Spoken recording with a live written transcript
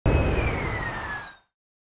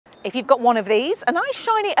If you've got one of these, a nice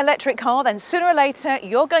shiny electric car, then sooner or later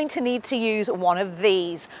you're going to need to use one of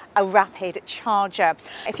these, a rapid charger.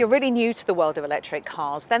 If you're really new to the world of electric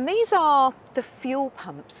cars, then these are the fuel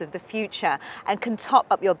pumps of the future and can top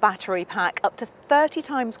up your battery pack up to 30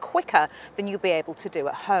 times quicker than you'll be able to do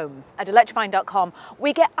at home. At Electrifying.com,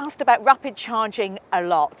 we get asked about rapid charging a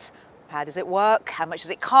lot. How does it work? How much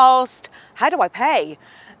does it cost? How do I pay?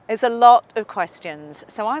 There's a lot of questions,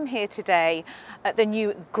 so I'm here today at the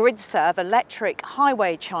new GridServe electric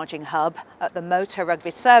highway charging hub at the Motor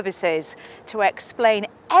Rugby Services to explain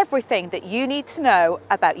everything that you need to know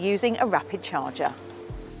about using a rapid charger.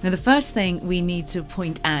 Now, the first thing we need to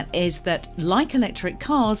point out is that, like electric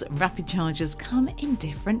cars, rapid chargers come in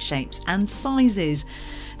different shapes and sizes.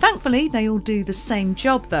 Thankfully, they all do the same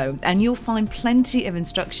job though, and you'll find plenty of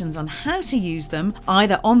instructions on how to use them,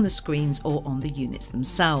 either on the screens or on the units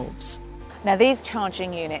themselves. Now, these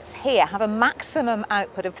charging units here have a maximum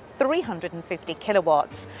output of 350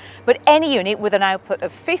 kilowatts, but any unit with an output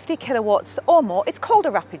of 50 kilowatts or more, it's called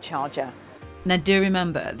a rapid charger. Now, do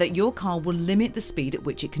remember that your car will limit the speed at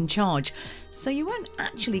which it can charge, so you won't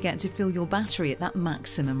actually get to fill your battery at that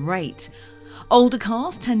maximum rate. Older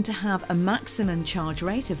cars tend to have a maximum charge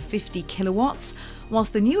rate of 50 kilowatts,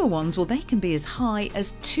 whilst the newer ones, well, they can be as high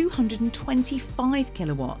as 225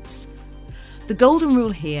 kilowatts. The golden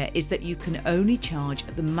rule here is that you can only charge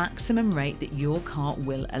at the maximum rate that your car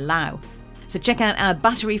will allow. So check out our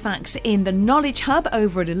battery facts in the Knowledge Hub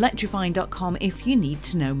over at Electrifying.com if you need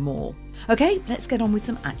to know more. Okay, let's get on with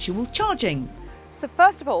some actual charging. So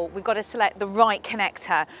first of all, we've got to select the right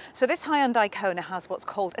connector. So this Hyundai Kona has what's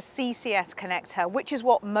called a CCS connector, which is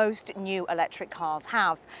what most new electric cars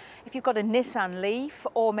have. If you've got a Nissan Leaf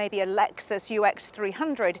or maybe a Lexus UX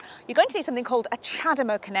 300, you're going to need something called a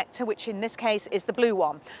CHAdeMO connector, which in this case is the blue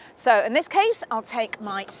one. So in this case, I'll take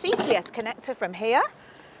my CCS connector from here,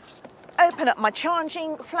 open up my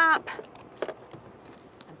charging flap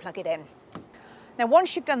and plug it in. Now,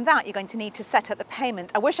 once you've done that, you're going to need to set up the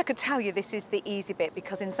payment. I wish I could tell you this is the easy bit,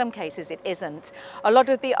 because in some cases it isn't. A lot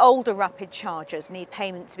of the older rapid chargers need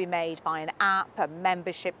payment to be made by an app, a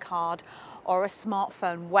membership card, or a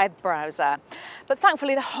smartphone web browser. But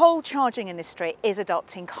thankfully, the whole charging industry is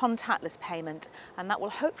adopting contactless payment, and that will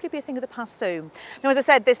hopefully be a thing of the past soon. Now, as I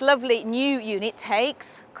said, this lovely new unit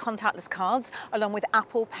takes contactless cards along with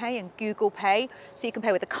Apple Pay and Google Pay, so you can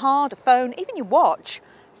pay with a card, a phone, even your watch.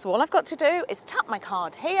 So all I've got to do is tap my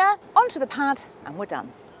card here onto the pad and we're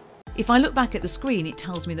done. If I look back at the screen, it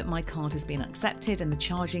tells me that my card has been accepted and the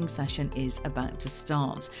charging session is about to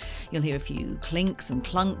start. You'll hear a few clinks and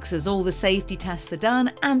clunks as all the safety tests are done,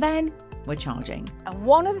 and then we're charging. And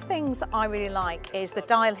one of the things I really like is the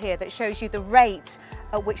dial here that shows you the rate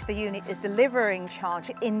at which the unit is delivering charge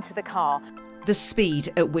into the car. The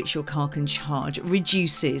speed at which your car can charge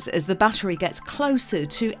reduces as the battery gets closer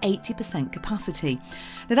to 80% capacity.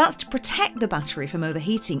 Now, that's to protect the battery from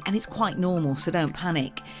overheating, and it's quite normal, so don't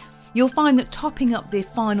panic. You'll find that topping up the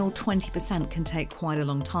final 20% can take quite a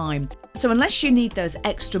long time. So unless you need those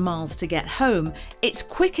extra miles to get home, it's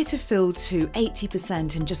quicker to fill to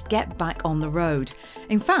 80% and just get back on the road.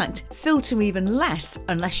 In fact, fill to even less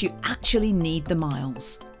unless you actually need the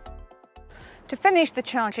miles. To finish the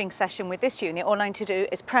charging session with this unit, all I need to do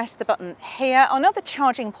is press the button here. On other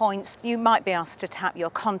charging points, you might be asked to tap your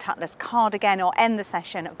contactless card again or end the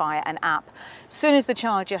session via an app. As soon as the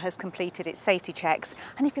charger has completed its safety checks,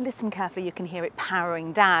 and if you listen carefully, you can hear it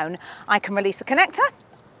powering down, I can release the connector,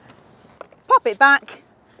 pop it back,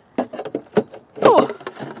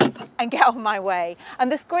 and get on my way. And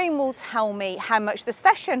the screen will tell me how much the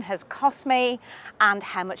session has cost me and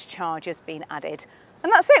how much charge has been added.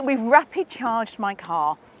 And that's it, we've rapid charged my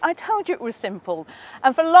car. I told you it was simple.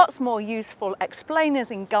 And for lots more useful explainers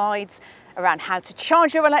and guides around how to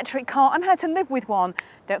charge your electric car and how to live with one,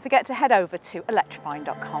 don't forget to head over to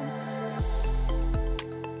Electrifying.com.